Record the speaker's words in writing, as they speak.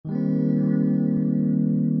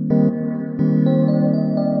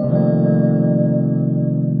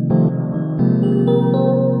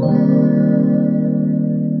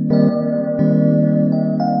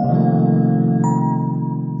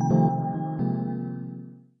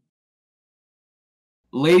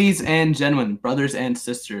Ladies and gentlemen, brothers and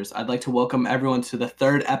sisters, I'd like to welcome everyone to the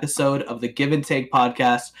third episode of the Give and Take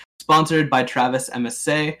podcast, sponsored by Travis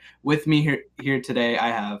MSA. With me here today, I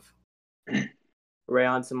have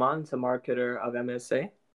Rayan Saman, the marketer of MSA.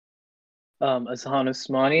 Azhan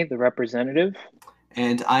Usmani, the representative.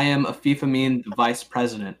 And I am Afif Amin, the vice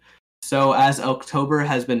president. So as October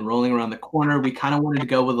has been rolling around the corner, we kind of wanted to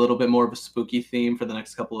go with a little bit more of a spooky theme for the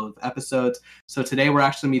next couple of episodes. So today we're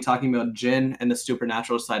actually going to be talking about jinn and the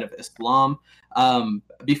supernatural side of Islam.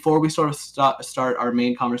 Before we sort of start our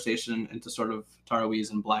main conversation into sort of Taraweez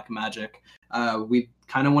and black magic, we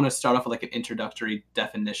kind of want to start off with like an introductory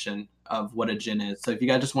definition of what a jinn is. So if you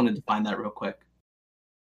guys just want to define that real quick.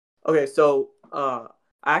 Okay, so I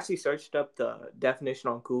actually searched up the definition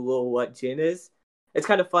on Google what jinn is. It's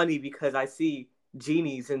kind of funny because I see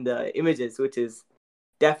genies in the images, which is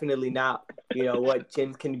definitely not, what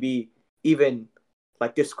jinns can be even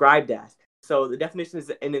like described as. So the definition is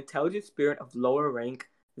an intelligent spirit of lower rank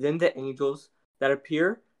than the angels that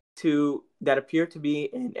appear to be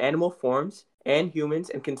in animal forms and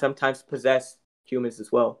humans and can sometimes possess humans as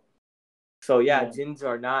well. So yeah. Jinns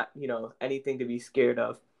are not, anything to be scared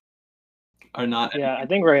of. Are not. Yeah, I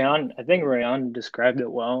think Rayan described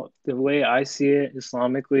it well. The way I see it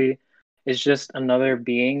Islamically is just another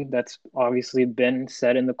being that's obviously been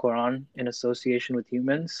said in the Quran in association with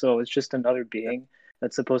humans. So it's just another being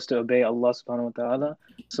that's supposed to obey Allah subhanahu wa ta'ala.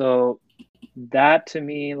 So that to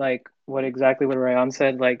me, like what Rayan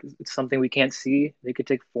said, like it's something we can't see. They could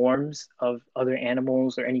take forms of other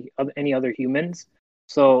animals or any other humans.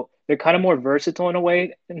 So they're kind of more versatile in a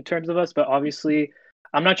way in terms of us, but obviously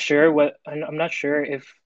I'm not sure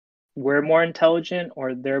if we're more intelligent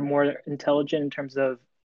or they're more intelligent in terms of,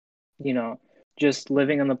 just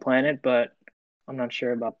living on the planet, but I'm not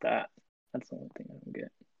sure about that. That's the only thing I don't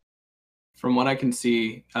get. From what I can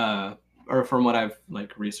see, or from what I've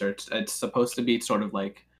like researched, it's supposed to be sort of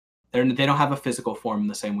like they don't have a physical form in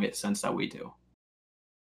the same sense that we do.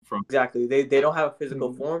 Exactly. They don't have a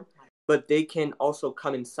physical form, but they can also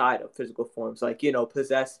come inside of physical forms, like,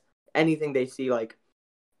 possess anything they see, like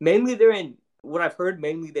mainly they're in what I've heard.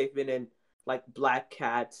 Mainly they've been in like black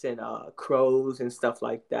cats and crows and stuff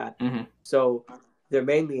like that. Mm-hmm. So they're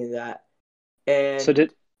mainly in that. And so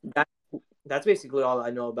that's basically all I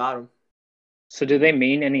know about them. So do they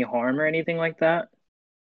mean any harm or anything like that?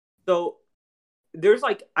 So there's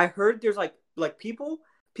like I heard there's like people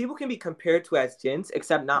can be compared to as jinns,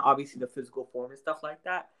 except not obviously the physical form and stuff like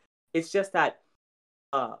that. It's just that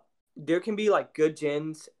there can be like good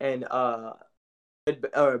jinns and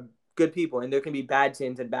good people, and there can be bad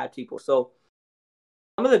jinns and bad people. So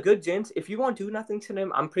some of the good jinns, if you won't do nothing to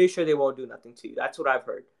them, I'm pretty sure they won't do nothing to you. That's what I've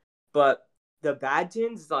heard. But the bad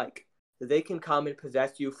jinns, like they can come and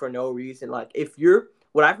possess you for no reason. Like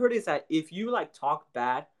what I've heard is that if you like talk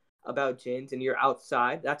bad about jinns and you're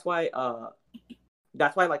outside, that's why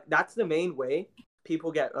like that's the main way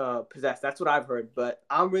people get possessed. That's what I've heard. But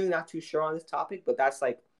I'm really not too sure on this topic. But that's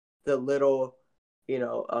like the little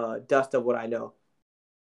dust of what I know.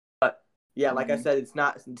 Yeah, like I said, it's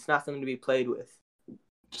not something to be played with.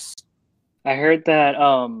 I heard that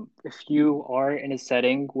if you are in a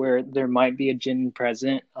setting where there might be a jinn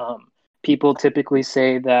present, people typically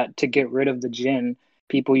say that to get rid of the jinn,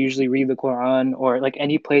 people usually read the Quran, or like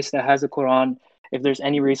any place that has a Quran, if there's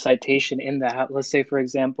any recitation in that, let's say for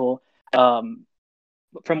example, from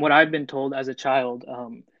what I've been told as a child,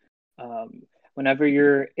 whenever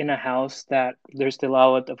you're in a house that there's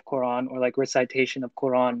tilawat of Quran or like recitation of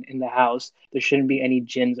Quran in the house, there shouldn't be any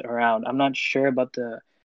jinns around. I'm not sure about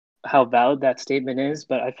how valid that statement is,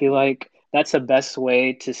 but I feel like that's the best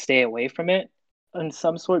way to stay away from it in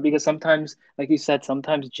some sort, because sometimes, like you said,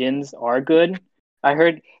 sometimes jinns are good. I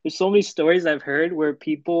heard there's so many stories I've heard where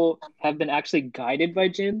people have been actually guided by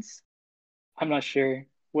jinns. I'm not sure.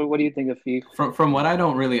 What do you think, Afif? From what I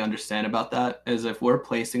don't really understand about that is if we're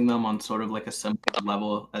placing them on sort of like a similar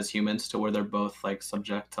level as humans to where they're both like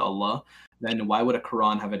subject to Allah, then why would a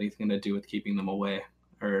Quran have anything to do with keeping them away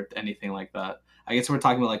or anything like that? I guess we're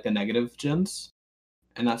talking about like the negative jinns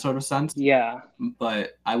in that sort of sense. Yeah.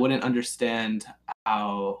 But I wouldn't understand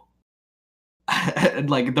how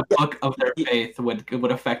like the book of their faith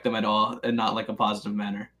would affect them at all and not like a positive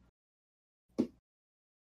manner.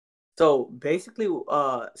 So basically,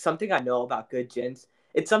 something I know about good jinns,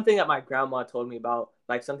 it's something that my grandma told me about,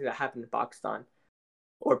 like something that happened in Pakistan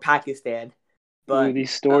or Pakistan. But Ooh, these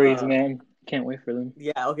stories, man, can't wait for them.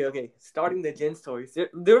 Yeah, okay. Starting the jinn stories.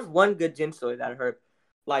 There's one good jinn story that I heard.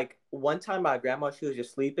 Like one time, my grandma, she was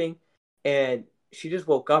just sleeping, and she just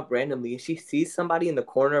woke up randomly, and she sees somebody in the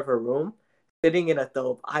corner of her room sitting in a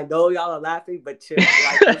thobe. I know y'all are laughing, but chill.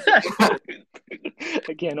 Like,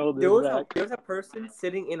 I can't hold There this was back. a person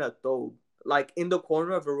sitting in a thobe, like in the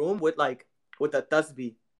corner of a room with a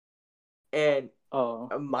tasbih, and Oh,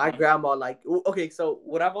 my grandma okay. So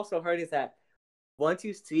what I've also heard is that once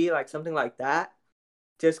you see like something like that,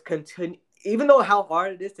 just continue. Even though how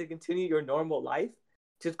hard it is to continue your normal life,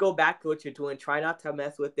 just go back to what you're doing. Try not to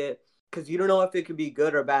mess with it because you don't know if it could be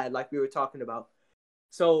good or bad, like we were talking about.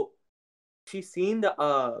 So she's seen the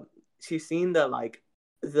like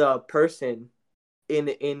the person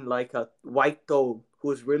in like a white thobe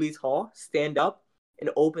who's really tall stand up and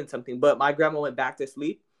open something. But my grandma went back to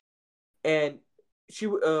sleep, and she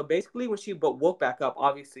basically when she woke back up,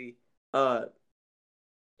 obviously uh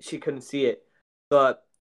she couldn't see it, but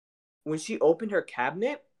when she opened her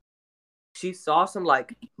cabinet, she saw some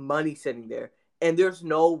like money sitting there, and there's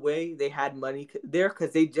no way they had money there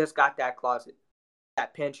because they just got that closet,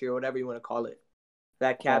 that pantry or whatever you want to call it,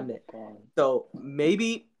 that oh my cabinet. God. So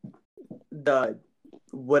maybe the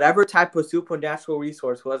whatever type of supernatural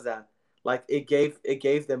resource was that, like it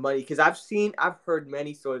gave them money, because I've heard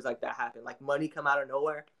many stories like that happen, like money come out of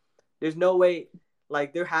nowhere. There's no way,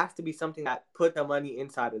 like there has to be something that put the money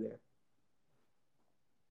inside of there.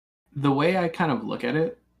 The way I kind of look at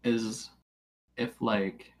it is if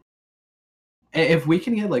we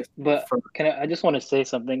can get like But I just want to say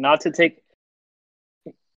something, not to take.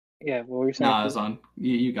 Yeah, what were you saying? Nah, it's on.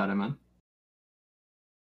 You got it, man.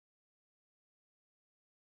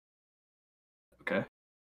 Okay.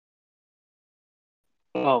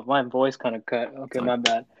 Oh, my voice kind of cut. Okay, Sorry. my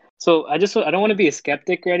bad. So I don't want to be a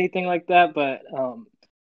skeptic or anything like that, but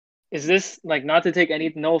is this like, not to take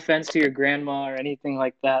no offense to your grandma or anything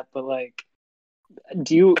like that, but like,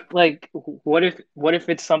 do you like, what if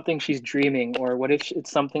it's something she's dreaming, or what if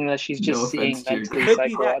it's something that she's No just offense seeing to your mentally, Could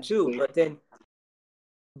be that too, psychologically?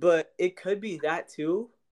 but it could be that too.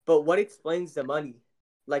 But what explains the money?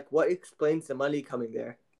 Like what explains the money coming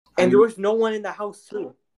there? And there was no one in the house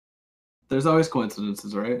too. There's always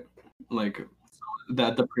coincidences, right? Like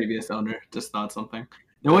that the previous owner just thought something.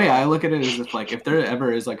 The way I look at it is if there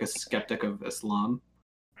ever is like a skeptic of Islam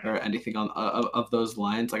or anything on of those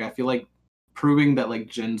lines, like I feel like proving that like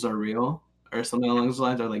jinns are real or something along those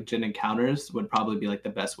lines, or like jinn encounters, would probably be like the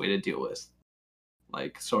best way to deal with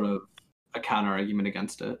like sort of a counter argument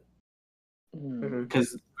against it.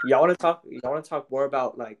 Because y'all want to talk more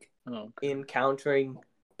about like encountering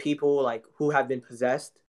people like who have been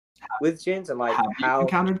possessed with jinns, and like have how you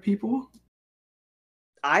encountered people?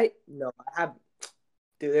 I have.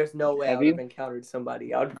 Dude, there's no way I Have would have you? encountered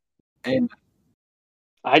somebody. I would. And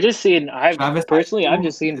I've just seen a bunch of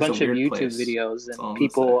weird YouTube place. videos That's and all I'm gonna say.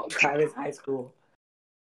 people. Travis High School.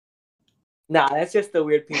 Nah, that's just the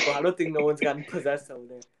weird people. I don't think no one's gotten possessed over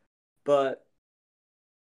there. But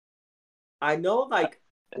I know, like,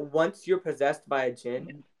 once you're possessed by a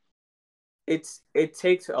jinn, it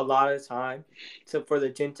takes a lot of time for the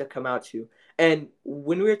jinn to come out you. And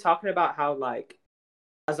when we were talking about how like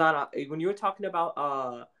Azana, when you were talking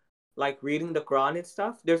about like reading the Quran and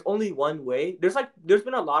stuff, there's only one way. There's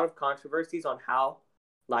been a lot of controversies on how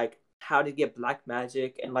to get black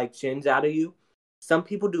magic and like jinns out of you. Some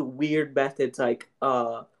people do weird methods like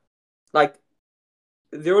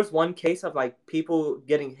there was one case of like people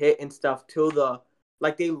getting hit and stuff till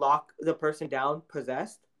they lock the person down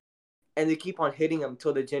possessed, and they keep on hitting them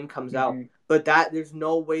till the jinn comes out. But there's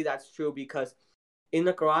no way that's true, because in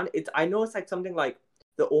the Quran I know it's like something like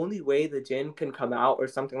the only way the jinn can come out or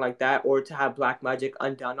something like that, or to have black magic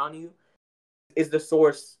undone on you, is the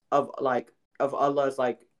source of Allah's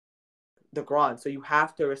like the Quran. So you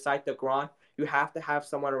have to recite the Quran. You have to have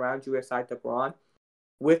someone around you recite the Quran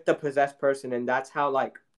with the possessed person, and that's how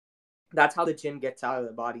the jinn gets out of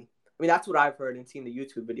the body. I mean, that's what I've heard and seen the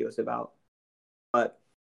YouTube videos about. But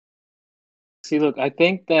See, look, I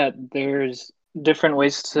think that there's different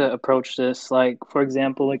ways to approach this. Like, for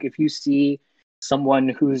example, like if you see someone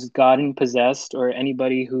who's gotten possessed, or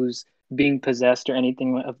anybody who's being possessed or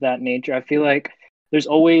anything of that nature, I feel like there's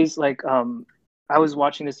always like I was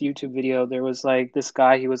watching this YouTube video. There was like this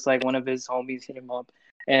guy, he was like, one of his homies hit him up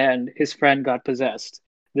and his friend got possessed.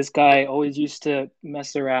 This guy always used to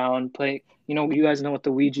mess around, play, you guys know what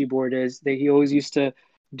the Ouija board is. He always used to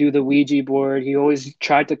do the Ouija board. He always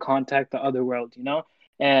tried to contact the other world,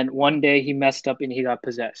 And one day he messed up and he got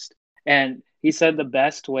possessed. And he said the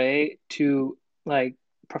best way to like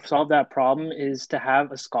solve that problem is to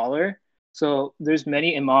have a scholar. So there's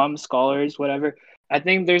many imams, scholars, whatever. I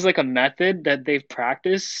think there's like a method that they've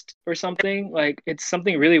practiced or something. Like it's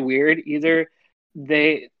something really weird. Either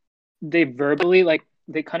they verbally, like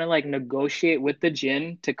they kind of like negotiate with the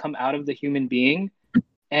jinn to come out of the human being,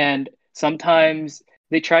 and sometimes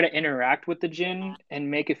they try to interact with the jinn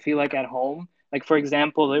and make it feel like at home. Like for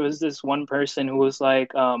example, there was this one person who was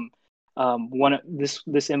like,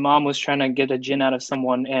 this imam was trying to get a jinn out of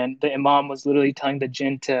someone, and the imam was literally telling the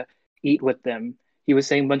jinn to eat with them. He was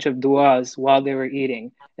saying a bunch of du'as while they were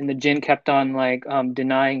eating, and the jinn kept on like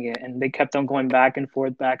denying it, and they kept on going back and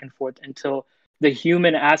forth until the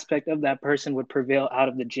human aspect of that person would prevail out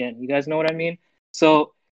of the jinn. You guys know what I mean?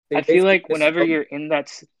 So They I feel basically like just whenever you're in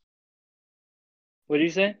that, what do you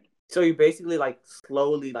say? so you basically like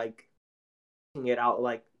slowly like it out.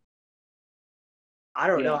 Like I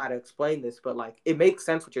don't know Yeah. how to explain this, but like it makes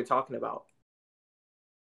sense what you're talking about.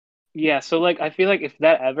 Yeah, so like I feel like if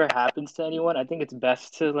that ever happens to anyone, I think it's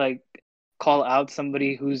best to like call out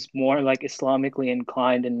somebody who's more like Islamically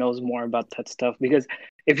inclined and knows more about that stuff. Because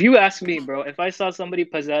if you ask me, bro, if I saw somebody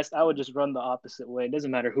possessed, I would just run the opposite way. It doesn't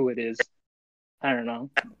matter who it is. I don't know.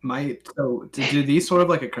 Do these sort of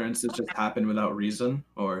like occurrences just happen without reason,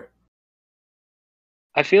 or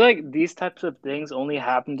I feel like these types of things only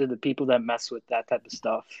happen to the people that mess with that type of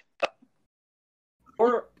stuff.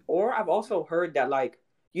 Or I've also heard that like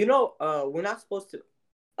we're not supposed to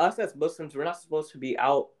us as Muslims we're not supposed to be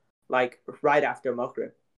out like right after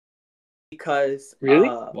Maghrib because Really?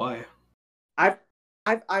 why? I've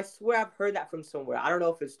I swear I've heard that from somewhere. I don't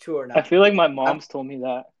know if it's true or I not. feel like my mom's told me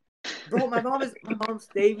that. Bro, my mom's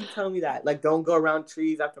Davey telling me that. Like don't go around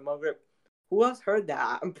trees after Maghrib. Who else heard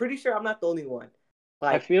that? I'm pretty sure I'm not the only one.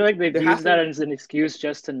 I Like feel like they've there has used to that as an excuse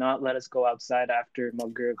just to not let us go outside after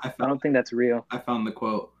Maghrib. I don't think that's real. I found the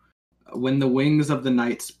quote. When the wings of the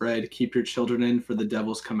night spread, keep your children in, for the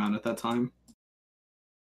devils come out at that time.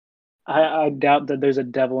 I doubt that there's a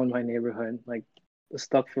devil in my neighborhood. Like,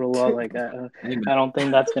 astaghfirullah, like I don't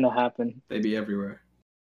think that's gonna happen. They be everywhere.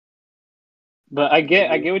 But I get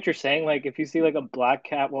what you're saying. Like, if you see like a black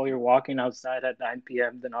cat while you're walking outside at 9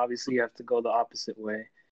 p.m., then obviously you have to go the opposite way.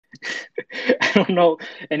 I don't know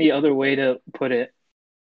any other way to put it.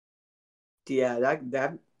 Yeah,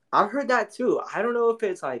 that I've heard that too. I don't know if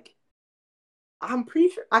it's like I'm pretty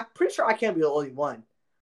sure I can't be the only one.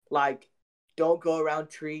 Like, don't go around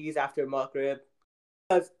trees after Maghrib.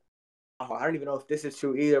 Because I don't even know if this is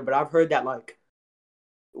true either, but I've heard that like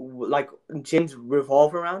jinns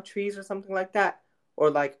revolve around trees or something like that, or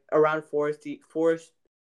like around forestry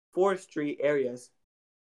areas.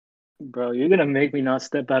 Bro, you're gonna make me not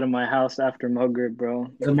step out of my house after Maghrib, bro.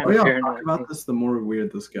 The more y'all talk about this, the more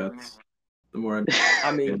weird this gets. The more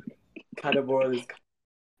I mean, kind of more.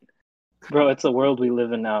 Bro, it's a world we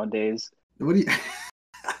live in nowadays. What do you?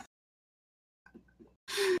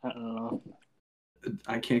 I don't know.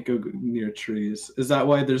 I can't go near trees. Is that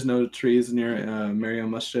why there's no trees near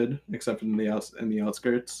Mariam Masjid except in the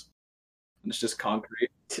outskirts? And it's just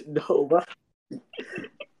concrete. No, but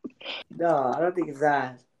no, I don't think it's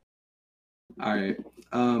that. All right.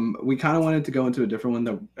 We kind of wanted to go into a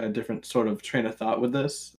different sort of train of thought with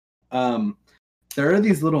this. There are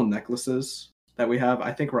these little necklaces that we have.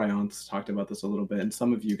 I think Ryan's talked about this a little bit, and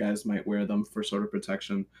some of you guys might wear them for sort of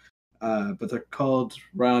protection. But they're called,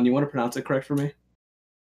 Ryan, you want to pronounce it correct for me?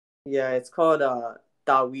 Yeah, it's called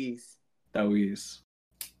Tawiz. Tawiz.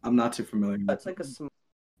 I'm not too familiar. That's like a small.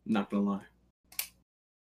 Not gonna lie.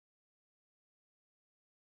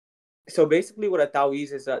 So basically, what a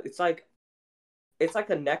Tawiz is, it's like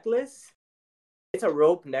a necklace. It's a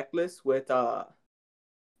rope necklace with a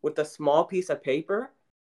small piece of paper,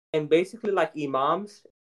 and basically like imams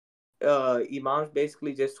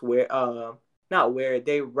basically just not wear it.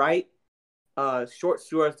 They write short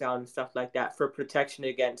surahs down and stuff like that for protection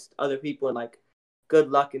against other people and like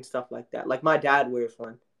good luck and stuff like that. Like my dad wears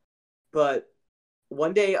one, but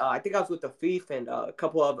one day I think I was with Afif and a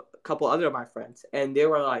couple other of my friends, and they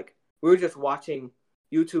were like, we were just watching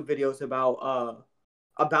YouTube videos about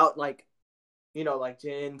like like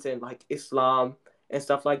jinns and like Islam and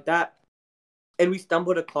stuff like that, and we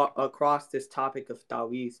stumbled across this topic of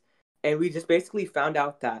Tawiz, and we just basically found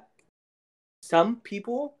out that some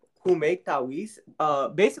people who make Tawiz,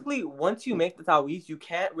 basically once you make the Tawiz, you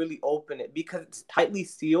can't really open it because it's tightly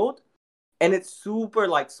sealed and it's super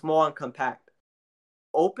like small and compact.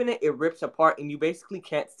 Open it, it rips apart, and you basically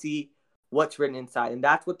can't see what's written inside, and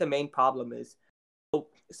that's what the main problem is. So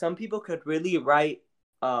some people could really write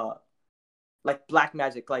like black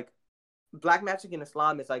magic in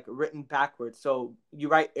Islam is like written backwards, so you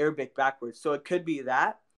write Arabic backwards, so it could be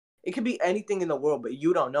that. It could be anything in the world, but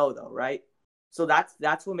you don't know though, right? So that's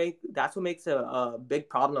what makes a big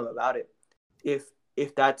problem about it, if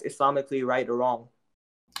that's Islamically right or wrong.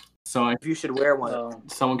 So if you should wear one.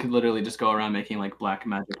 Someone could literally just go around making like black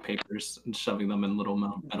magic papers and shoving them in little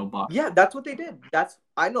metal boxes. Yeah, that's what they did.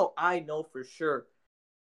 I know for sure.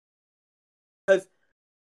 Because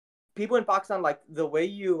people in Pakistan, like the way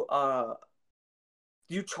you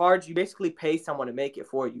you basically pay someone to make it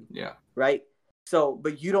for you. Yeah. Right? So,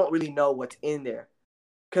 but you don't really know what's in there.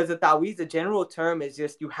 Because the Taweez, the general term is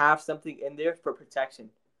just you have something in there for protection.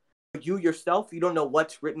 But you yourself, you don't know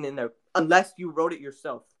what's written in there unless you wrote it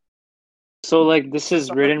yourself. So like this is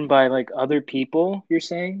written by like other people, you're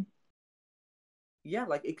saying? Yeah,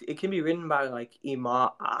 like it can be written by like Imam.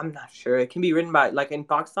 I'm not sure. It can be written by like in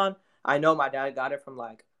Pakistan. I know my dad got it from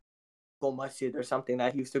like Go Masjid or something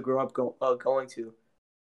that he used to grow up going to.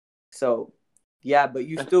 So, yeah, but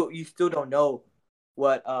you still don't know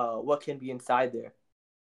what can be inside there.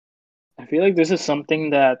 I feel like this is something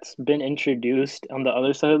that's been introduced on the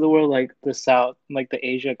other side of the world, like the South, like the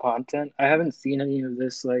Asia content. I haven't seen any of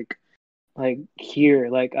this like here.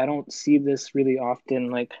 Like I don't see this really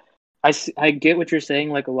often. Like I get what you're saying.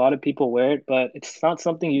 Like a lot of people wear it, but it's not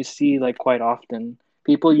something you see like quite often.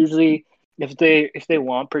 People usually, if they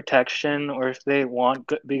want protection or if they want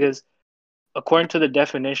good, because according to the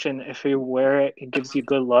definition, if you wear it, it gives you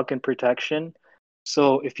good luck and protection.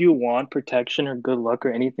 So if you want protection or good luck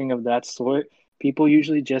or anything of that sort, people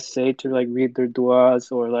usually just say to like read their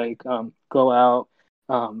du'as or like go out,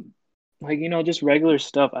 like just regular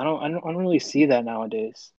stuff. I don't really see that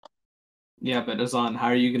nowadays. Yeah, but Azan, how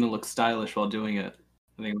are you gonna look stylish while doing it?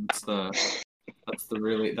 I think that's the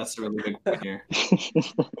really big point here.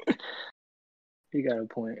 You got a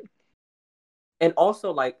point. And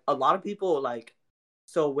also, like a lot of people, like,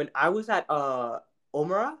 so when I was at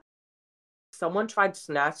Umrah, someone tried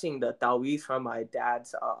snatching the Taweez from my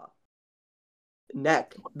dad's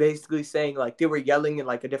neck, basically saying like they were yelling in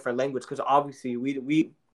like a different language because obviously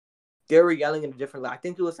they were yelling in a different. I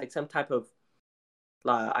think it was like some type of,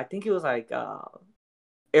 I think it was like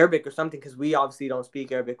Arabic or something because we obviously don't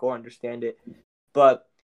speak Arabic or understand it, but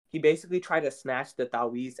he basically tried to snatch the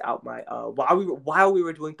Taweez out my while we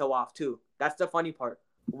were doing tawaf too. That's the funny part.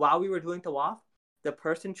 While we were doing tawaf, the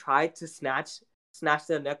person tried to snatch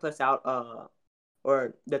the necklace out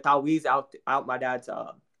or the Taweez out my dad's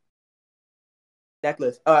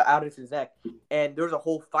necklace out of his neck, and there was a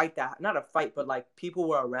whole fight not a fight but like people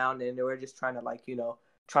were around and they were just trying to like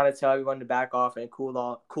trying to tell everyone to back off and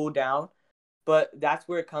cool down. But that's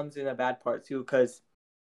where it comes in a bad part too because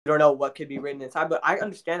you don't know what could be written inside. But I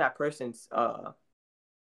understand that person's thought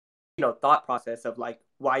process of like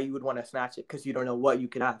why you would want to snatch it because you don't know what you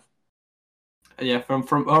could have. Yeah,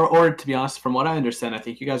 or to be honest, from what I understand, I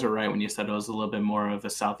think you guys were right when you said it was a little bit more of a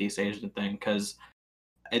Southeast Asian thing because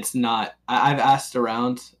it's not. I've asked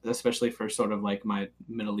around, especially for sort of like my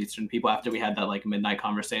Middle Eastern people after we had that like midnight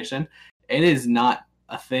conversation. It is not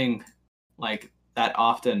a thing like that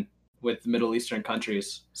often with Middle Eastern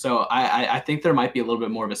countries. So I think there might be a little bit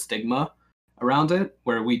more of a stigma around it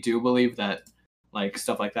where we do believe that like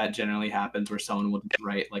stuff like that generally happens where someone would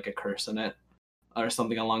write like a curse in it or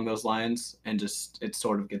something along those lines and just it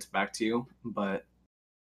sort of gets back to you. But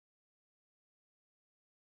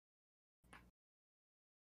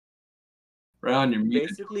Ryan, you're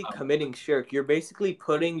basically committing shirk. You're basically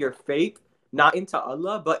putting your faith not into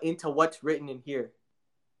Allah but into what's written in here.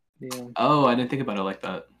 Yeah. Oh, I didn't think about it like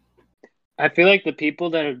that. I feel like the people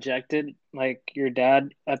that objected, like your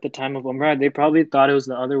dad at the time of Umrah, they probably thought it was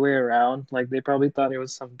the other way around. Like they probably thought it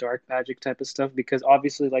was some dark magic type of stuff because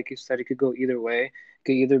obviously, like you said, it could go either way. It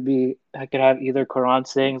could either be, I could have either Quran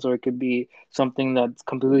sayings or it could be something that's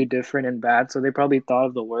completely different and bad. So they probably thought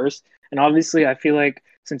of the worst. And obviously, I feel like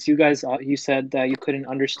since you said that you couldn't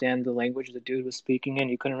understand the language the dude was speaking in,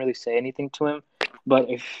 you couldn't really say anything to him. But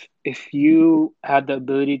if you had the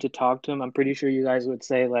ability to talk to him, I'm pretty sure you guys would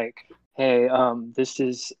say like, hey, this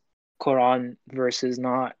is Quran verses,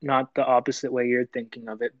 not the opposite way you're thinking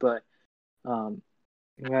of it. But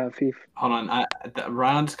yeah, Fif. Hold on,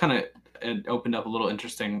 Ryan just kind of opened up a little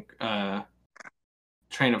interesting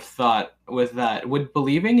train of thought with that. Would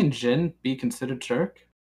believing in jinn be considered shirk?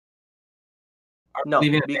 No,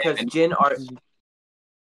 because jinn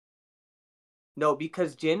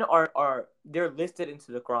are they're listed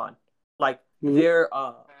into the Quran. Like they're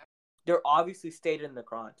obviously stated in the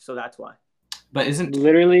Quran, so that's why. But isn't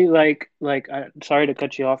literally like I'm sorry to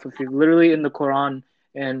cut you off if you literally in the Quran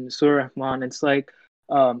and Surah Rahman, it's like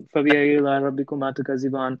like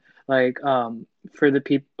for the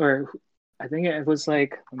people, or I think it was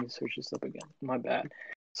like, let me search this up again. My bad.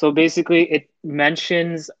 So basically it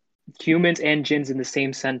mentions humans and jinns in the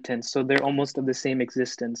same sentence, so they're almost of the same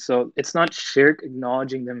existence. So it's not shirk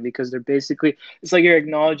acknowledging them because they're basically, it's like you're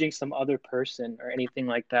acknowledging some other person or anything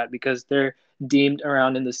like that because they're deemed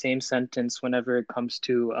around in the same sentence whenever it comes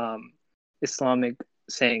to Islamic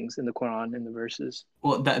sayings in the Quran in the verses.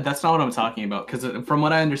 Well, that's not what I'm talking about because from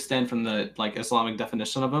what I understand from the like Islamic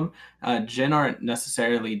definition of them, jinn aren't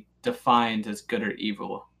necessarily defined as good or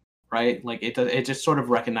evil, right? Like it just sort of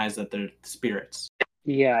recognizes that they're spirits.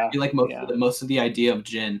 Yeah. I feel like most of the idea of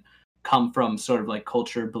jinn come from sort of like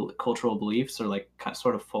cultural beliefs or like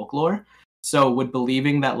sort of folklore. So would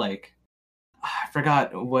believing that like I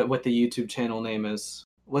forgot what the YouTube channel name is.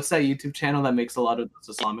 What's that YouTube channel that makes a lot of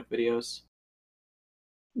those Islamic videos?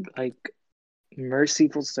 Like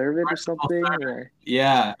Merciful Servant or something? Or...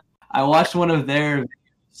 Yeah. I watched one of their videos.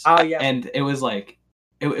 Oh yeah. And it was like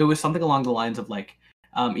it was something along the lines of like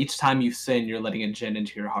each time you sin, you're letting a jinn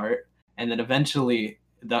into your heart, and then eventually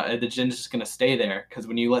the jinn's just gonna stay there because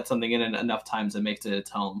when you let something in enough times, it makes it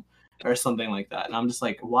its home, or something like that. And I'm just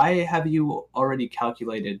like, why have you already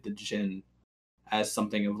calculated the jinn as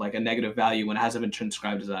something of like a negative value when it hasn't been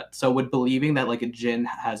transcribed as that? So would believing that like a jinn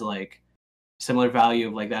has like similar value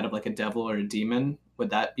of like that of like a devil or a demon,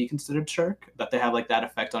 would that be considered shirk? That they have like that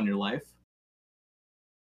effect on your life?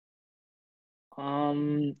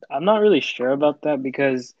 I'm not really sure about that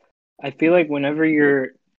because I feel like whenever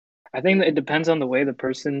I think that it depends on the way the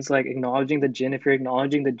person's like acknowledging the jinn. If you're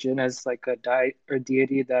acknowledging the jinn as like a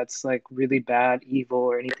deity that's like really bad, evil,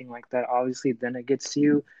 or anything like that, obviously then it gets to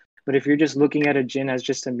you. But if you're just looking at a jinn as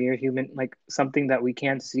just a mere human, like something that we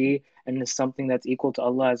can't see and is something that's equal to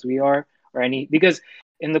Allah as we are, or because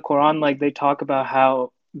in the Quran, like they talk about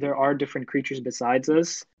how there are different creatures besides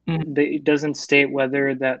us. It doesn't state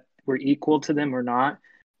whether that we're equal to them or not,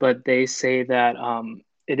 but they say that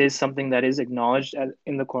it is something that is acknowledged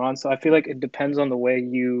in the Quran. So I feel like it depends on the way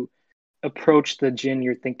you approach the jinn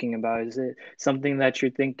you're thinking about. Is it something that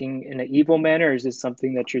you're thinking in an evil manner, or is it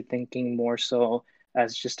something that you're thinking more so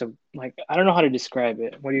as just a like I don't know how to describe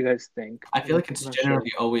it. What do you guys think? I feel like it's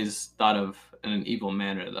generally always thought of in an evil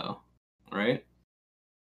manner, though, right?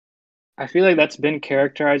 I feel like that's been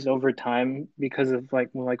characterized over time because of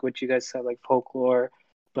like what you guys said, like folklore,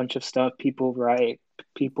 bunch of stuff people write,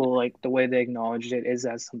 people like the way they acknowledged it is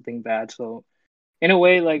as something bad. So in a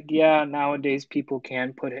way, like yeah, nowadays people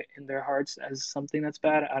can put it in their hearts as something that's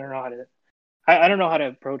bad. I don't know how to I don't know how to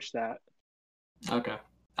approach that. Okay.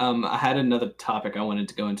 I had another topic I wanted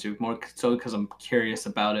to go into more so because I'm curious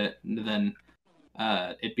about it than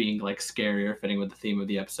it being like scary or fitting with the theme of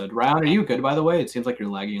the episode. Ryan, are you good by the way? It seems like you're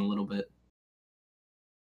lagging a little bit.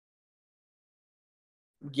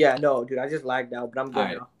 Yeah, no, dude, I just lagged out, but I'm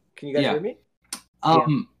good now. Can you guys hear me?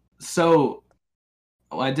 So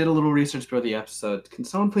I did a little research for the episode. Can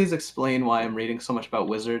someone please explain why I'm reading so much about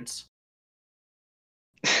wizards?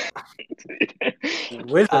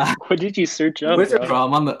 What did you search up? Bro,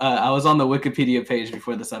 I'm on the. I was on the Wikipedia page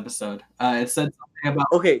before this episode. It said something about.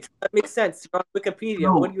 Okay, that makes sense. You're on Wikipedia.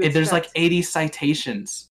 No, what do you expect? There's like 80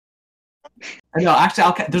 citations. No,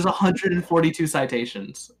 actually, there's 142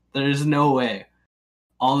 citations. There's no way.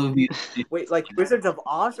 All of these. Wait, like Wizards of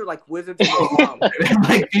Oz or like Wizards of Oz?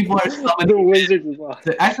 Like people are summoning the Wizards of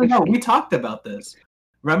Oz. Actually, no, we talked about this.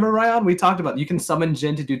 Remember, Ryan? We talked about you can summon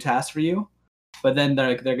Jinn to do tasks for you, but then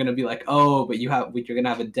they're gonna be like, oh, but you're gonna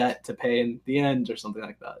have a debt to pay in the end or something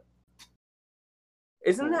like that.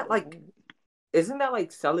 Isn't that like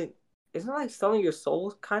selling? Isn't that like selling your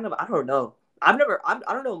soul? Kind of. I don't know. I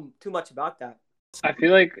don't know too much about that. I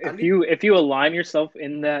feel like if you align yourself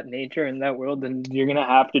in that nature, in that world, then you're gonna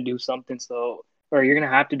have to do something. Or you're gonna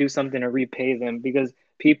have to do something to repay them because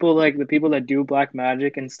people like the people that do black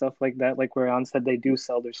magic and stuff like that, like Ryan said, they do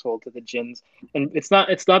sell their soul to the jinns. And it's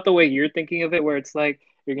not the way you're thinking of it, where it's like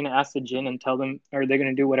you're gonna ask the jinn and tell them, or they're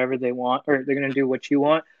gonna do whatever they want, or they're gonna do what you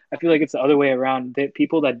want. I feel like it's the other way around.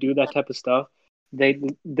 People that do that type of stuff, the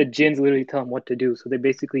jinns literally tell them what to do. So they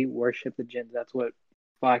basically worship the jinns. That's what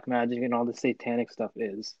black magic and all the satanic stuff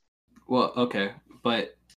is. Well, okay,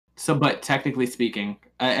 but technically speaking,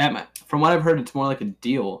 from what I've heard, it's more like a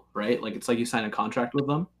deal, right? Like it's like you sign a contract with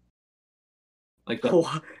them. Like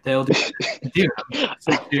they'll do. Dude, I'm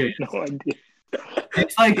so serious. No idea.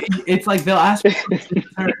 It's like they'll ask.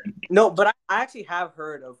 No, but I actually have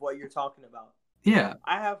heard of what you're talking about. Yeah,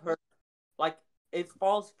 I have heard like it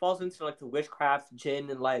falls into like the witchcraft,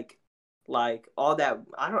 jinn, and like all that.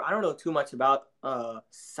 I don't know too much about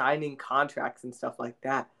signing contracts and stuff like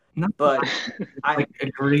that. No, but I like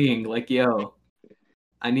agreeing, like, yo,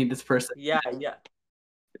 I need this person. Yeah.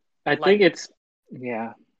 I think it's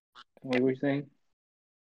What were you saying?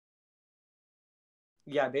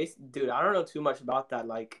 Yeah, dude, I don't know too much about that.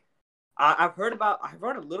 Like, I've heard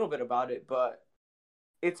a little bit about it, but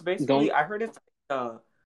it's basically I heard it's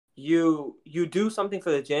you do something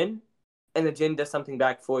for the jinn, and the jinn does something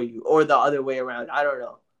back for you, or the other way around. I don't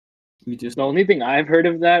know. The only thing I've heard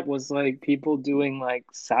of that was like people doing like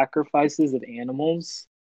sacrifices of animals,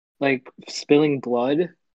 like spilling blood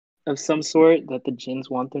of some sort that the jinns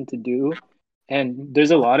want them to do, and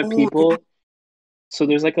there's a lot of Oh, people. So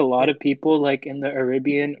there's like a lot of people like in the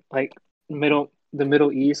Arabian, like the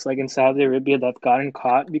Middle East, like in Saudi Arabia, that've gotten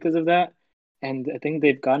caught because of that. And I think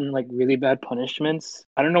they've gotten like really bad punishments.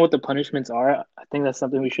 I don't know what the punishments are. I think that's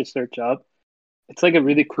something we should search up. It's like a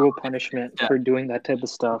really cruel punishment Yeah. for doing that type of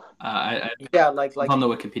stuff. yeah, like on the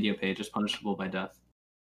Wikipedia page, it's punishable by death.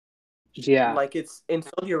 Yeah. like it's in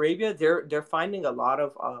Saudi Arabia. They're finding a lot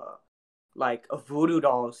of like voodoo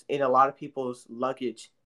dolls in a lot of people's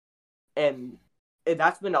luggage, and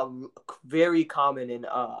that's been very common in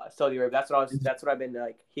Saudi Arabia. That's what I've been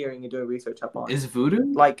like hearing and doing research up on. Is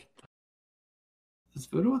voodoo Like, is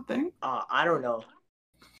voodoo a thing? I don't know.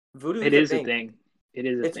 Voodoo It is is a thing. It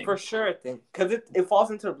is a It's thing. for sure a thing because it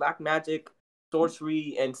falls into black magic,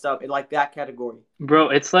 sorcery, and stuff in like that category.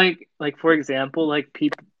 Bro, it's like for example, like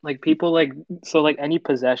people like so like any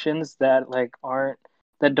possessions that like aren't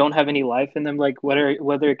that don't have any life in them, like whether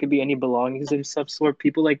it could be any belongings of some sort,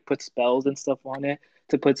 people like put spells and stuff on it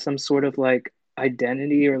to put some sort of like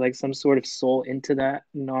identity or like some sort of soul into that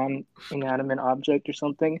non-inanimate object or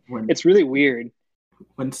something. It's really weird.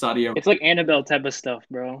 When Saudi It's like Annabelle type of stuff,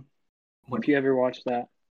 bro. If you ever watched that.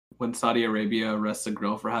 When Saudi Arabia arrests a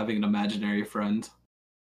girl for having an imaginary friend.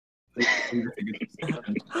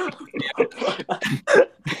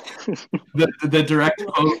 The direct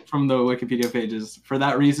quote from the Wikipedia page is, for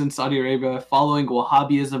that reason, Saudi Arabia, following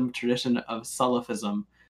Wahhabism tradition of Salafism,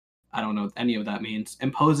 I don't know what any of that means,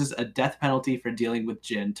 imposes a death penalty for dealing with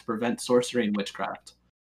jinn to prevent sorcery and witchcraft.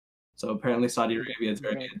 So apparently Saudi Arabia is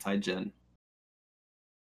very anti-jinn.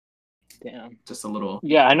 Damn. Just a little.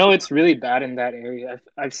 Yeah, I know it's really bad in that area.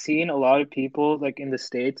 I've seen a lot of people like in the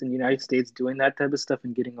States and United States doing that type of stuff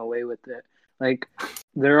and getting away with it. Like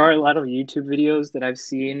there are a lot of YouTube videos that I've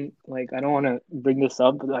seen. Like I don't want to bring this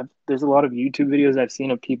up, but there's a lot of YouTube videos I've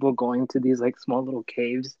seen of people going to these like small little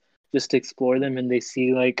caves just to explore them, and they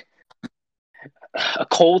see like a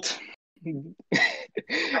cult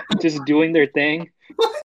just doing their thing.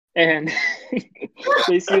 And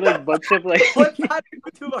they see like a bunch of like What kind of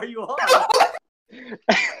YouTube are you on?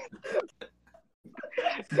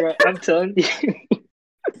 Bro, I'm telling you.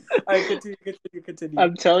 Alright, continue.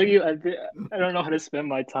 I'm telling you, I don't know how to spend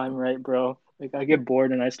my time right, bro. Like I get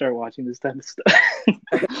bored and I start watching this type of stuff.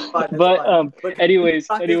 But anyways,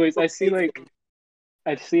 I see like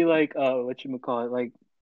what you call it,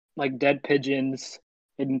 like dead pigeons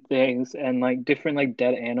and things and like different like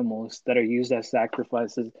dead animals that are used as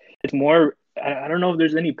sacrifices. It's more I don't know if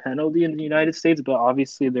there's any penalty in the United States, but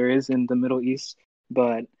obviously there is in the Middle East.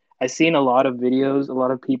 But I've seen a lot of videos, a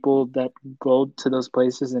lot of people that go to those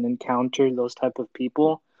places and encounter those type of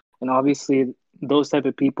people. And obviously those type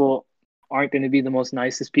of people aren't going to be the most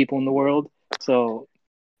nicest people in the world. So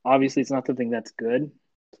obviously it's not something that's good.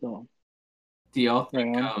 So do y'all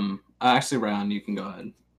think actually Ryan, you can go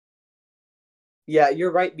ahead. Yeah,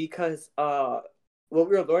 you're right, because what we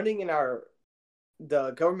were learning in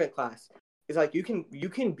the government class is like you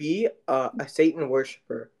can be a Satan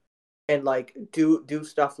worshiper and like do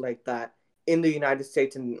stuff like that in the United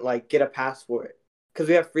States and like get a pass for it because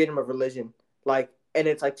we have freedom of religion, like, and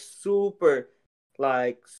it's like super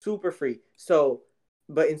free. So,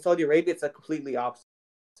 but in Saudi Arabia, it's like completely opposite.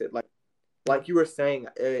 Like you were saying,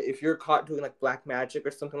 if you're caught doing like black magic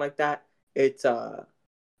or something like that, it's a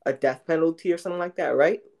death penalty or something like that,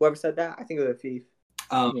 right? Whoever said that, I think it was a thief.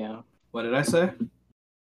 Yeah. What did I say?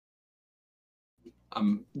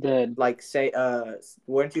 Dead. Like say,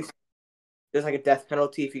 weren't you? There's like a death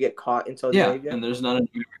penalty if you get caught in Saudi Arabia. Yeah, and there's not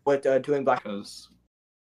with doing black. Because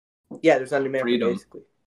yeah, there's not an amendment basically.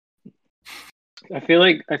 I feel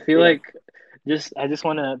like I just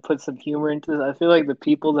want to put some humor into this. I feel like the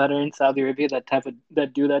people that are in Saudi Arabia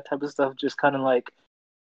that do that type of stuff just kind of like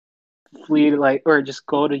flee or just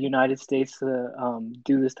go to United States to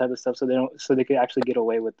do this type of stuff so they could actually get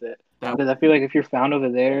away with it. Because I feel like if you're found over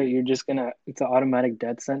there, it's an automatic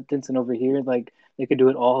death sentence, and over here like they could do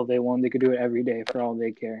it all they want. They could do it every day for all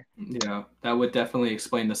they care. Yeah, that would definitely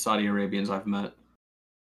explain the Saudi Arabians I've met.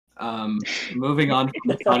 Moving on from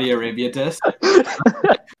the Saudi Arabia diss.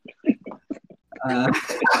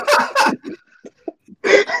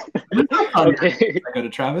 Okay. Go to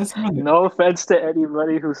Travis. No offense to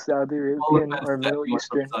anybody who's Saudi Arabian or Middle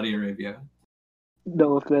Eastern. Saudi Arabia.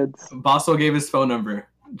 No offense. Boswell gave his phone number.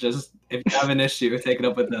 Just if you have an issue, take it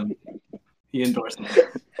up with him. He endorsed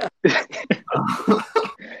it.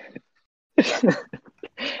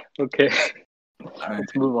 Okay. All right.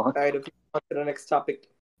 Let's move on. All right, on to the next topic.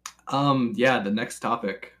 Yeah, the next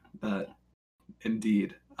topic.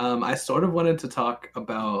 Indeed. I sort of wanted to talk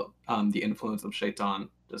about the influence of Shaitan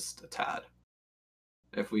just a tad.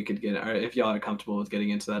 if we could get, or if y'all are comfortable with getting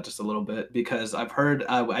into that just a little bit, because I've heard,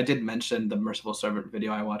 I did mention the Merciful Servant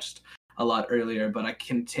video I watched a lot earlier, but I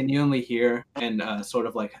continually hear in sort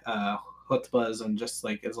of like khutbahs and just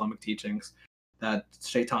like Islamic teachings that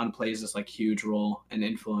Shaitan plays this like huge role in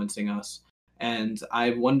influencing us. And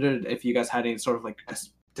I wondered if you guys had any sort of like a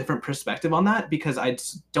different perspective on that, because I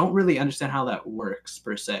don't really understand how that works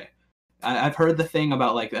per se. I've heard the thing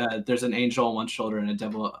about like there's an angel on one shoulder and a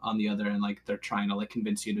devil on the other, and like they're trying to like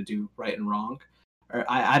convince you to do right and wrong. Or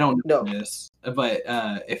I don't know No. this, but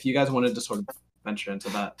if you guys wanted to sort of venture into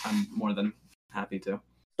that, I'm more than happy to.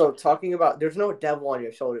 So talking about, there's no devil on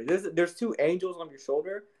your shoulder. There's two angels on your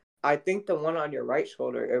shoulder. I think the one on your right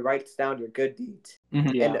shoulder, it writes down your good deeds,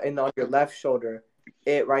 Yeah. and on your left shoulder,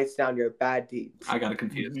 it writes down your bad deeds. I got it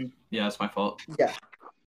confused. Yeah, it's my fault. Yeah.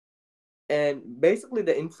 And basically,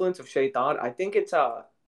 the influence of Shaitan, I think it's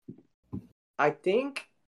obviously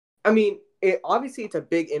it's a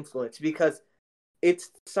big influence because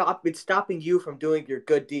it's stopping you from doing your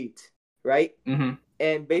good deeds, right? Mm-hmm.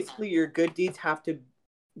 And basically, your good deeds have to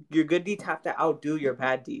outdo your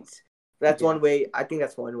bad deeds. That's one way. I think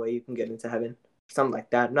that's one way you can get into heaven, something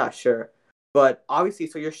like that. I'm not sure, but obviously,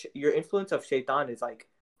 so your influence of Shaitan is like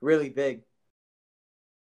really big.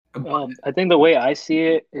 I think the way I see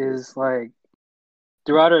it is like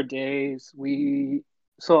throughout our days,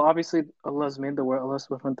 so obviously Allah's made the world. Allah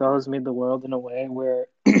subhanahu wa ta'ala has made the world in a way where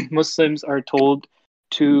Muslims are told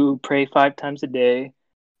to pray 5 times a day.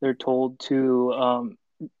 They're told to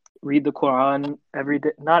read the Quran every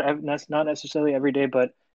day. Not necessarily every day,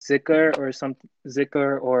 but zikr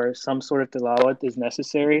or some sort of tilawat is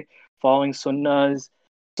necessary. Following sunnahs.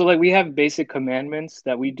 So like we have basic commandments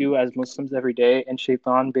that we do as Muslims every day, and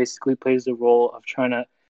Shaitan basically plays the role of trying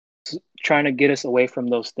to get us away from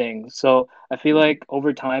those things. So I feel like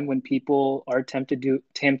over time, when people are tempted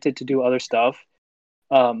to do other stuff,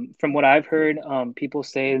 from what I've heard, people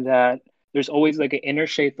say that there's always like an inner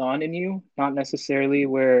Shaitan in you, not necessarily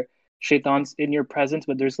where Shaitan's in your presence,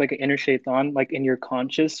 but there's like an inner Shaitan like in your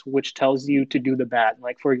conscious, which tells you to do the bad.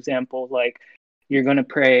 Like for example, like you're gonna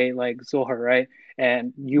pray like Zohar, right?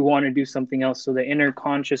 And you want to do something else. So the inner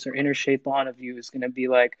conscious or inner Shaitan of you is gonna be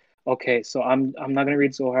like, okay, so I'm not gonna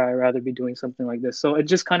read Zohar. I'd rather be doing something like this. So it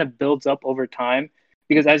just kind of builds up over time,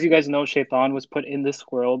 because as you guys know, Shaitan was put in this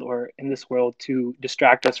world to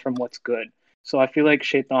distract us from what's good. So I feel like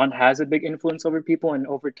Shaitan has a big influence over people, and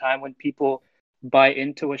over time, when people buy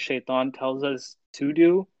into what Shaitan tells us to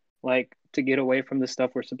do, like to get away from the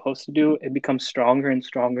stuff we're supposed to do, it becomes stronger and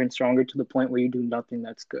stronger and stronger to the point where you do nothing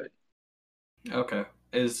that's good. Okay.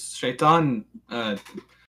 Is Shaitan I'm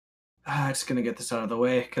just gonna get this out of the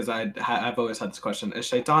way because I've always had this question. Is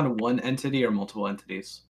Shaitan one entity or multiple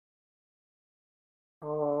entities?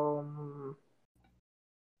 I'm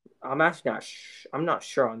actually I'm not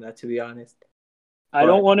sure on that, to be honest. I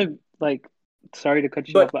don't want to like. Sorry to cut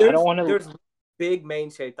you off, But but I don't want there's big main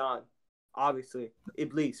Shaitan, obviously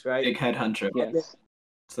Iblis, right? Big head hunter. Yes.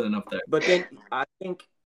 Sitting up there. But then I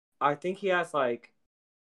think he has like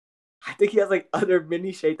other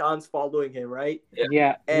mini Shaitans following him, right?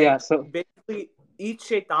 Yeah. And Yeah. So basically, each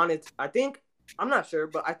Shaitan I'm not sure,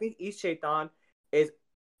 but I think each Shaitan is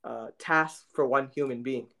tasked for one human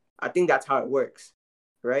being. I think that's how it works,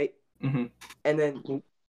 right? Mm-hmm. And then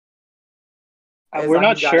we're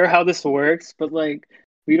not sure how this works, but like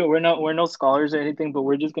we're no scholars or anything, but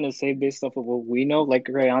we're just gonna say based off of what we know. Like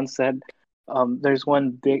Rayan said, there's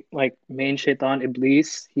one big like main Shaitan,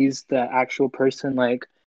 Iblis. He's the actual person. Like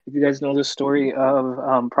if you guys know the story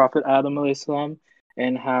of Prophet Adam alayhi salam,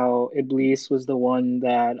 and how Iblis was the one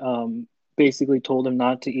that basically told him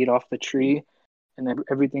not to eat off the tree and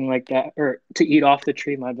everything like that, or to eat off the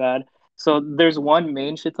tree, my bad. So there's one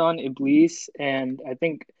main Shaitan, Iblis, and I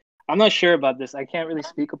think, I'm not sure about this, I can't really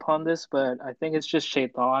speak upon this, but I think it's just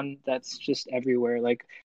Shaitan that's just everywhere. Like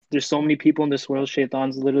there's so many people in this world,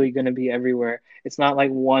 Shaitan's literally going to be everywhere. It's not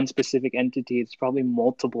like one specific entity, it's probably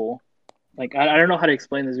multiple. Like I don't know how to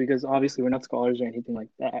explain this because obviously we're not scholars or anything like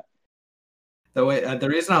that. The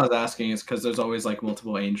reason I was asking is because there's always like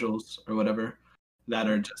multiple angels or whatever that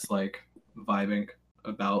are just like vibing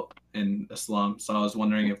about in Islam. So I was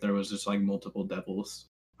wondering if there was just like multiple devils,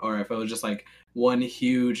 or if it was just like one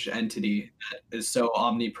huge entity that is so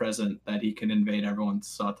omnipresent that he can invade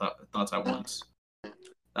everyone's thoughts at once.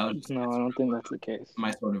 That was No, I don't think that's the case.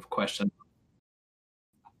 my sort of question.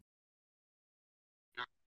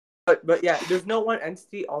 But yeah, there's no one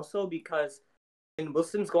entity also because when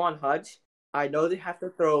Muslims go on Hajj, I know they have to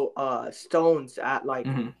throw stones at like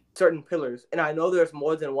certain pillars, and I know there's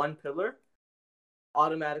more than one pillar.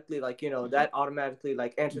 automatically that automatically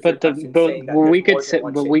answers your But question, saying that what there's we could more than say,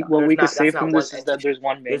 one but shaitan. what we could That's say not from one this is that entity. there's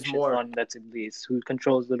one main There's more. shaitan that's Iblis, who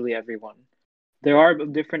controls literally everyone. There are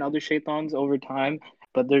different other shaitans over time,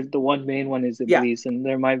 but there's the one main one is Yeah. Iblis, and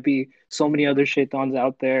there might be so many other shaitans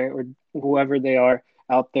out there, or whoever they are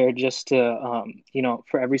out there, just to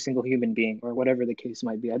for every single human being, or whatever the case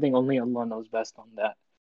might be. I think only Allah knows best on that.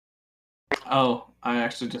 Oh, I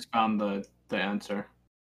actually just found the answer.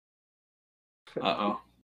 Uh-oh.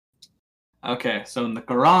 Okay, so in the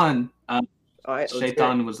Quran, All right,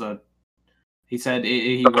 Shaitan was he said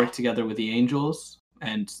he worked together with the angels,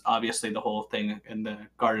 and obviously the whole thing in the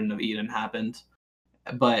Garden of Eden happened.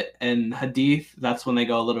 But in Hadith, that's when they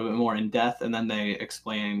go a little bit more in depth, and then they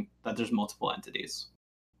explain that there's multiple entities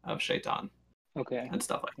of Shaitan. Okay. And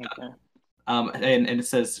stuff like that. Okay. And it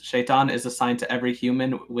says Shaitan is assigned to every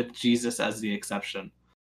human, with Jesus as the exception.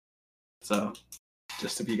 So,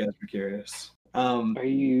 just if you guys were curious. Are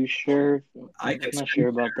you sure? I'm not sure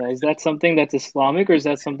about that. Is that something that's Islamic, or is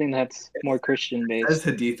that something that's more Christian based? That's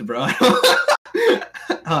Hadith, bro.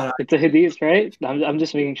 It's a Hadith, right? I'm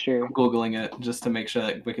just making sure. I'm Googling it just to make sure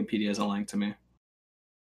that Wikipedia isn't lying to me.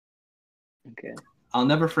 Okay. I'll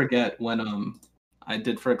never forget when I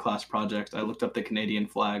did for a class project, I looked up the Canadian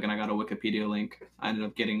flag and I got a Wikipedia link. I ended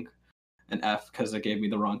up getting an F because it gave me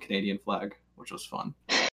the wrong Canadian flag, which was fun.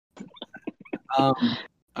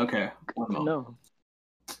 Okay. No.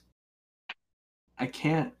 I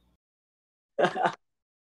can't.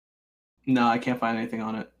 No, I can't find anything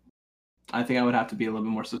on it. I think I would have to be a little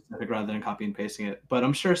bit more specific rather than copy and pasting it. But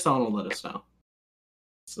I'm sure someone will let us know.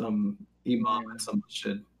 Some imam and some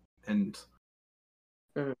shit and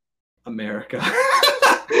America.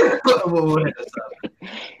 We'll hit this up.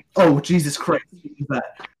 Oh, Jesus Christ. What is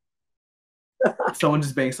that? Someone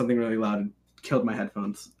just banged something really loud and killed my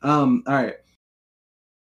headphones. All right.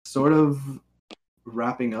 Sort of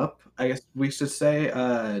wrapping up, I guess we should say.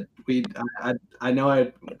 I know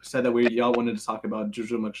I said that y'all wanted to talk about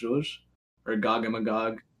Juju Makjuj or Gog and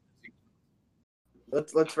Magog.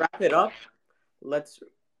 Let's wrap it up. Let's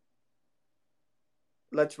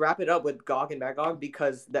wrap it up with Gog and Magog,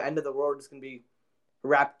 because the end of the world is going to be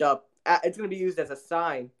wrapped up. It's going to be used as a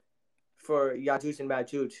sign for Yajuj and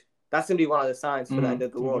Majuj. That's going to be one of the signs for the end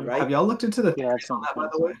of the world, right? Have y'all looked into the theories on that, by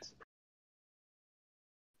the way?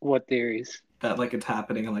 What theories? That it's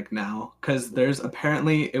happening now, because there's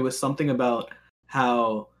apparently, it was something about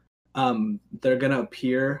how they're gonna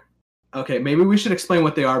appear. Okay, maybe we should explain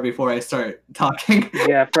what they are before I start talking.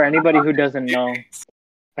 Yeah, for anybody who doesn't know,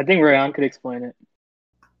 I think Rayan could explain it.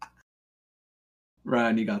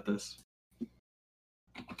 Ryan, you got this.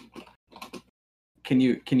 Can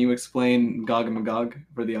you explain Gog and Magog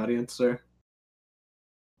for the audience, sir?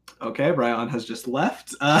 Okay, Ryan has just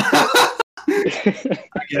left.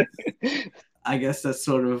 I guess that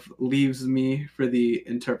sort of leaves me for the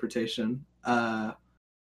interpretation.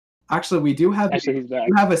 Actually, we do have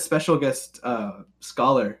a special guest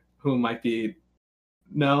scholar who might be.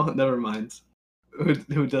 No, never mind.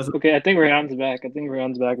 Who doesn't? Okay, I think Rayan's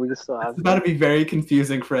back. We just still have. It's about to be very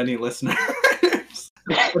confusing for any listeners.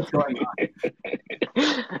 What's going on?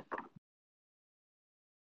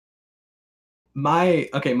 My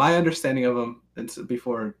understanding of them, and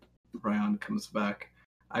before Ryan comes back,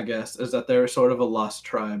 I guess, is that they're sort of a lost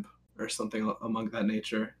tribe or something among that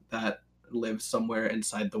nature that lives somewhere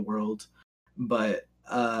inside the world. But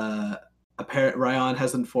Ryan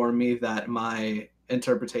has informed me that my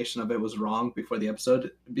interpretation of it was wrong before the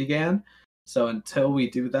episode began. So until we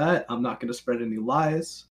do that, I'm not going to spread any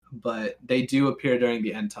lies. But they do appear during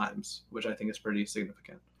the end times, which I think is pretty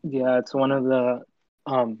significant. Yeah, it's one of the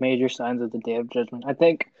major signs of the Day of Judgment. I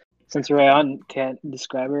think since Ryan can't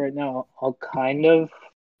describe it right now, I'll kind of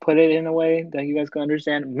put it in a way that you guys can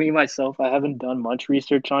understand. Me, myself, I haven't done much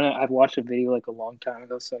research on it. I've watched a video a long time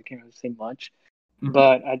ago, so I can't really say much. Mm-hmm.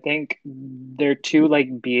 But I think they're two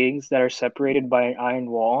beings that are separated by an iron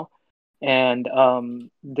wall. And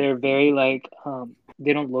they're very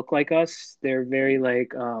they don't look like us. They're very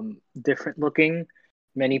different looking.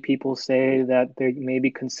 Many people say that they may be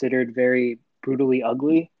considered very brutally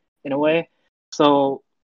ugly in a way. So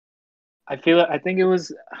I think it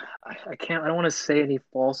was, I don't want to say any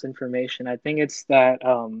false information. I think it's that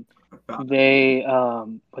they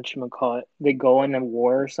whatchamacallit, they go in a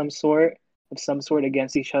war of some sort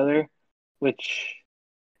against each other, which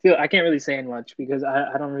I can't really say much because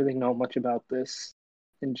I don't really know much about this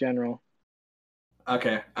in general.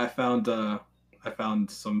 Okay, I found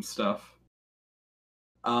some stuff.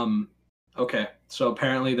 Okay, so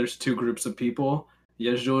apparently there's two groups of people,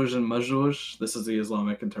 Yajuj and Majuj. This is the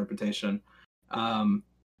Islamic interpretation.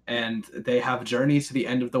 And they have journeys to the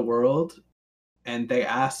end of the world, and they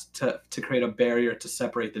asked to create a barrier to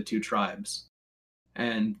separate the two tribes,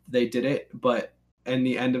 and they did it. But in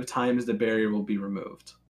the end of times, the barrier will be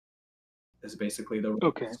removed. Is basically the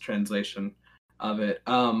translation of it.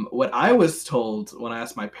 What I was told when I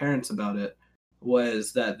asked my parents about it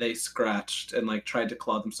was that they scratched and like tried to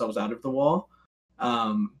claw themselves out of the wall.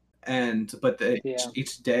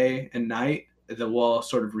 Each day and night, the wall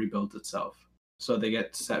sort of rebuilds itself, so they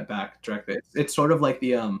get set back directly. It's sort of like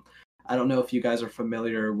the I don't know if you guys are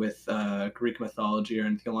familiar with Greek mythology or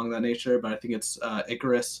anything along that nature, but I think it's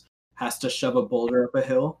Icarus has to shove a boulder up a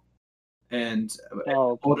hill, and if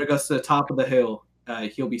the boulder goes to the top of the hill,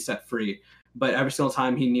 he'll be set free. But every single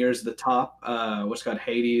time he nears the top, what's called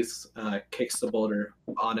Hades kicks the boulder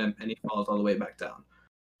on him, and he falls all the way back down.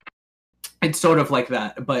 It's sort of like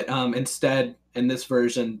that, but instead, in this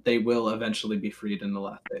version, they will eventually be freed in the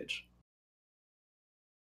last age.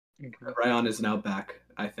 Okay. Ryan is now back,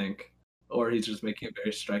 I think, or he's just making a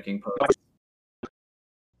very striking pose.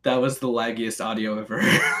 That was the laggiest audio I've ever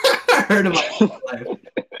heard of my life.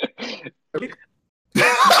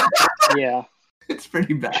 Yeah. It's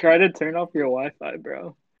pretty bad. Try to turn off your Wi-Fi,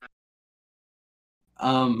 bro.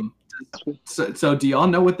 So do y'all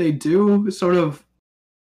know what they do sort of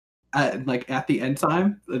at the end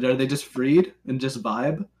time? Are they just freed and just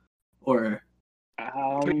vibe? Or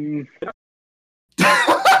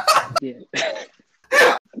yeah.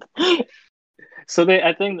 So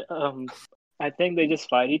I think they just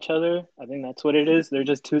fight each other. I think that's what it is. They're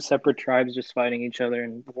just two separate tribes just fighting each other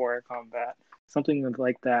in warrior combat. Something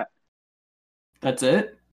like that. That's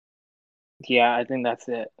it? Yeah, I think that's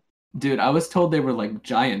it. Dude, I was told they were like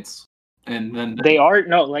giants. And then they are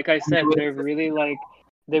like I said, they're really like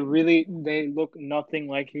they look nothing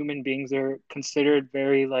like human beings. They're considered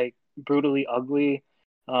very like brutally ugly.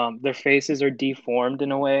 Their faces are deformed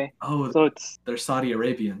in a way. Oh, so they're Saudi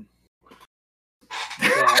Arabian.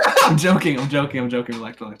 Yeah. I'm joking.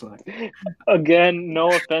 Like. Again, no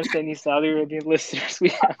offense to any Saudi Arabian listeners we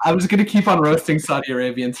have. I was gonna keep on roasting Saudi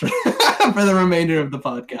Arabians for the remainder of the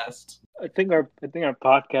podcast. I think our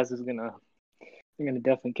podcast is gonna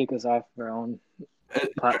definitely kick us off our own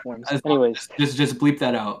platforms. Anyways, just bleep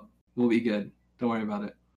that out. We'll be good. Don't worry about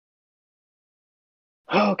it.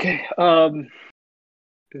 Okay.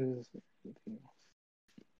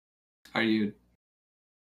 Are you?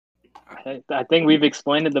 I think we've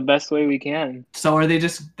explained it the best way we can. So are they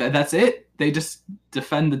just? That's it? They just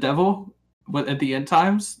defend the devil, at the end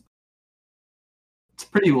times? It's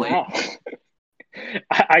pretty late. Wow.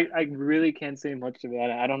 I really can't say much about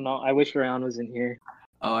it. I don't know. I wish Ryan was in here.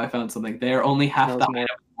 Oh, I found something. They are only half the height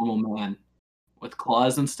of a normal man, with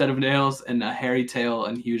claws instead of nails and a hairy tail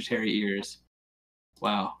and huge hairy ears.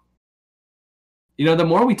 Wow. You know, the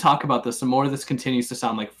more we talk about this, the more this continues to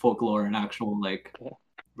sound like folklore and actual like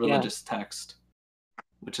religious text,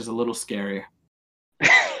 which is a little scary.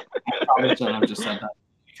 I probably shouldn't have just said that.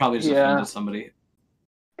 You probably just offended somebody.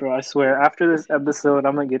 Bro, I swear, after this episode,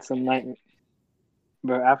 I'm gonna get some nightmares.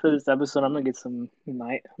 Bro, after this episode, I'm gonna get some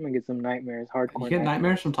nightmares. Hardcore. You get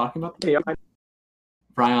nightmares from talking about them? Yeah.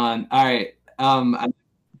 Ryan, all right.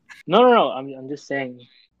 No. I'm just saying.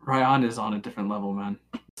 Ryan is on a different level, man.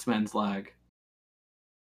 This man's lag.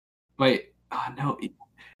 Wait, no.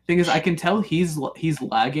 Thing is, I can tell he's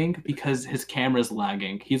lagging because his camera's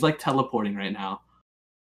lagging. He's like teleporting right now.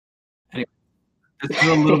 Anyway, this is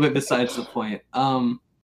a little bit besides the point. Ryan.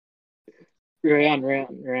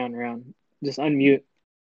 Just unmute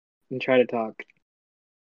and try to talk.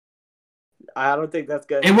 I don't think that's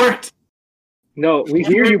good. It worked. No, we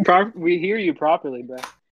hear you. We hear you properly, bro.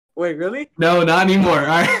 Wait, really? No, not anymore. All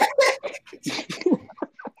right.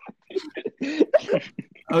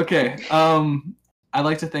 Okay. I'd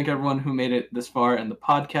like to thank everyone who made it this far in the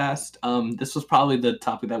podcast. This was probably the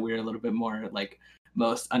topic that we were a little bit more like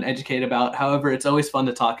most uneducated about. However, it's always fun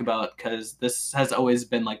to talk about because this has always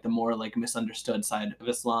been like the more like misunderstood side of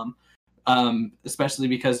Islam. Especially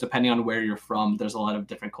because depending on where you're from, there's a lot of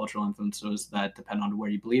different cultural influences that depend on where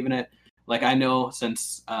you believe in it. Like I know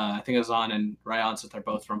since I think Azan and Ryan, since they're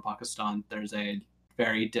both from Pakistan, there's a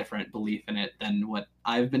very different belief in it than what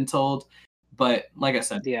I've been told. But like I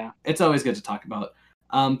said, it's always good to talk about.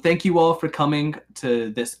 Thank you all for coming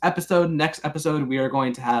to this episode. Next episode, we are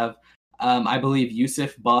going to have, I believe,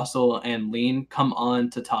 Yusuf, Basel, and Lean come on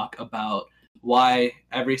to talk about why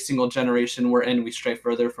every single generation we're in, we stray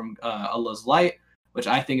further from Allah's light, which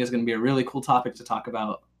I think is going to be a really cool topic to talk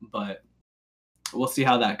about, but we'll see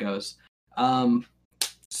how that goes.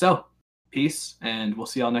 So, peace, and we'll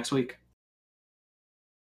see y'all next week.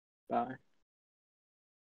 Bye.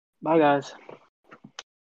 Bye, guys.